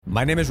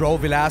My name is Raul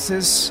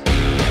Villacis,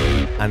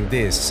 and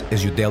this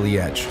is your Daily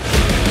Edge.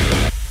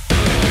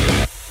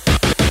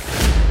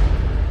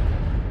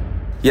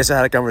 Yes, I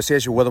had a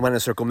conversation with one of my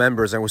circle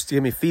members and was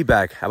giving me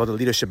feedback about the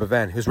leadership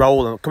event. He was,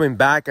 Raul, I'm coming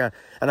back and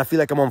I feel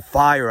like I'm on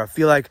fire. I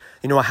feel like,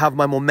 I have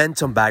my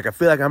momentum back. I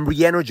feel like I'm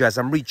re-energized,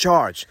 I'm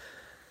recharged.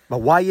 But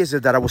why is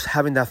it that I was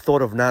having that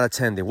thought of not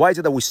attending? Why is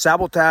it that we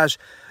sabotage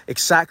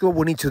exactly what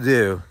we need to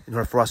do in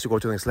order for us to go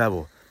to the next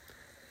level?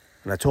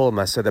 And I told him,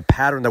 I said, the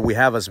pattern that we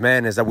have as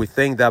men is that we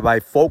think that by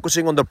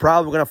focusing on the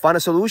problem, we're going to find a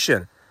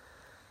solution.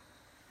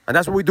 And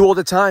that's what we do all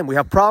the time. We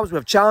have problems, we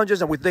have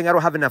challenges, and we think, I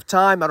don't have enough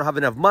time, I don't have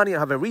enough money, I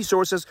don't have enough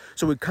resources.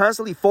 So we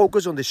constantly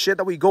focus on the shit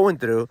that we're going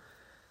through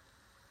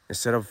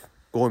instead of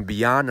going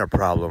beyond our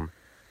problem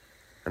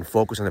and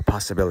focus on the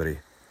possibility.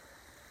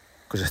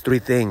 Because there's three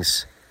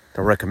things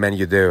that I recommend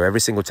you do every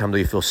single time that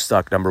you feel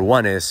stuck. Number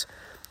one is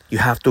you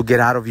have to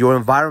get out of your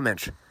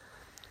environment.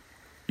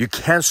 You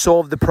can't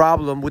solve the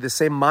problem with the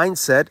same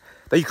mindset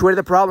that you created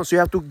the problem. So you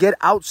have to get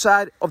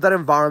outside of that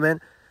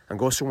environment and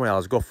go somewhere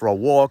else. Go for a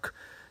walk,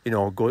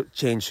 go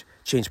change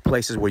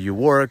places where you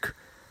work.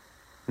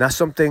 Not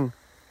something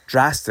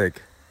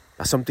drastic,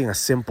 but something as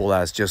simple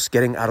as just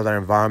getting out of that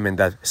environment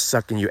that's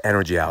sucking your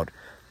energy out.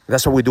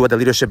 That's what we do at the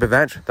leadership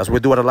event. That's what we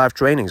do at the live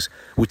trainings.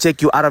 We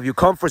take you out of your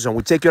comfort zone.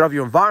 We take you out of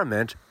your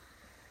environment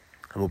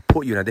and we'll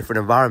put you in a different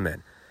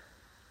environment.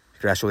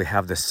 You can actually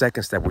have the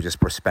second step, which is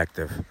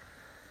perspective.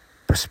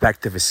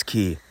 Perspective is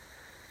key.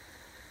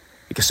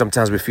 Because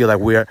sometimes we feel like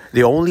we're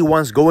the only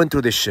ones going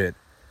through this shit.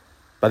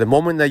 But the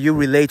moment that you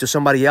relate to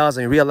somebody else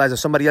and you realize that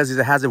somebody else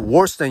has it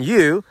worse than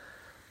you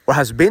or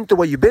has been through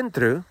what you've been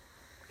through,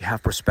 you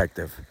have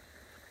perspective.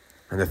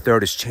 And the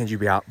third is changing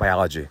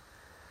biology.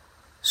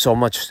 So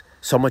much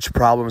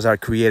problems are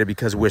created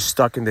because we're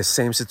stuck in the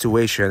same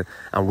situation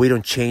and we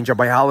don't change our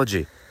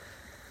biology.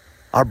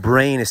 Our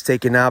brain is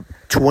taking up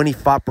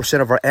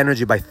 25% of our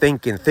energy by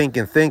thinking.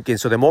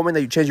 So the moment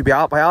that you change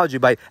your biology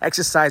by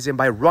exercising,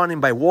 by running,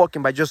 by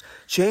walking, by just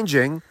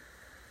changing,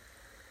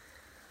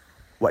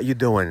 what you're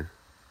doing,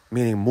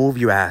 meaning move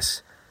your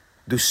ass,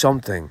 do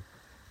something.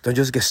 Don't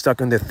just get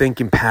stuck in the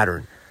thinking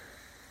pattern.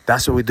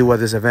 That's what we do at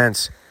these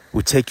events.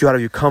 We take you out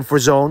of your comfort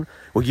zone.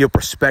 We give you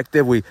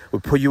perspective. We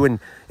put you in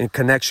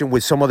connection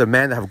with some other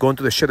men that have gone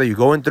through the shit that you're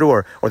going through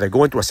or they're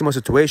going through a similar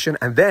situation.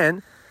 And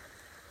then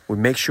we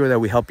make sure that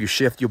we help you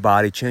shift your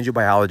body, change your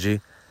biology,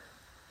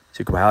 so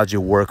your biology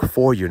work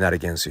for you, not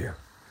against you.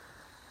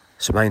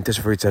 So my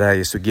intention for you today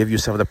is to give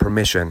yourself the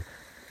permission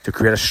to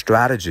create a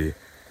strategy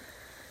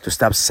to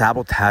stop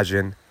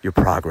sabotaging your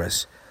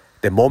progress.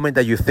 The moment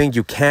that you think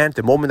you can't,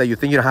 the moment that you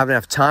think you don't have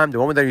enough time, the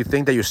moment that you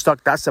think that you're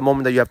stuck, that's the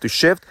moment that you have to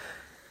shift,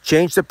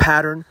 change the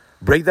pattern,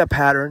 break that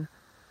pattern,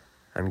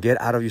 and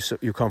get out of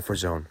your comfort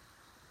zone.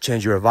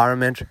 Change your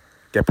environment,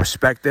 get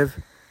perspective,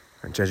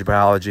 and change your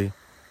biology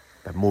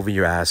by moving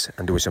your ass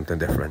and doing something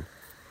different.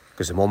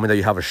 Because the moment that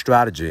you have a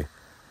strategy,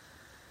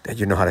 then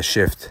you know how to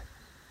shift.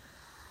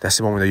 That's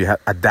the moment that you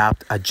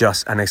adapt,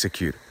 adjust, and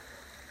execute.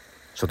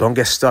 So don't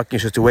get stuck in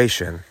your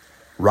situation.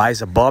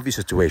 Rise above your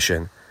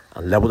situation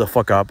and level the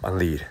fuck up and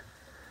lead.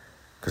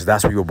 Because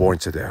that's what you were born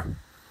to do.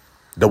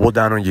 Double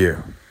down on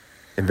you.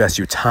 Invest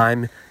your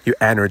time, your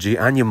energy,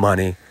 and your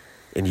money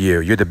in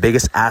you. You're the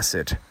biggest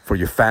asset for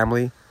your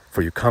family,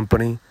 for your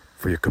company,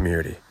 for your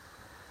community.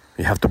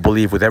 You have to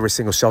believe with every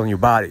single cell in your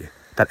body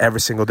that every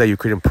single day you're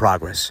creating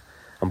progress.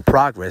 And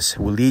progress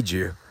will lead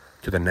you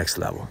to the next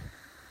level.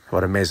 Have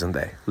an amazing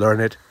day. Learn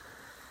it,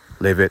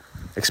 live it,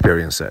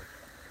 experience it.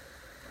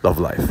 Love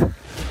life.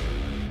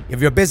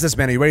 If you're a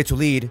businessman and you're ready to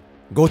lead,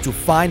 go to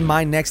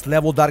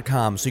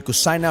findmynextlevel.com so you can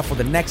sign up for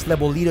the Next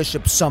Level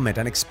Leadership Summit,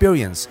 an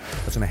experience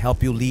that's going to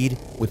help you lead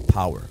with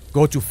power.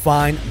 Go to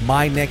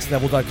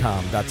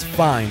findmynextlevel.com. That's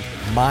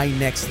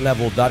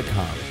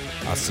findmynextlevel.com.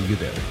 I'll see you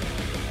there.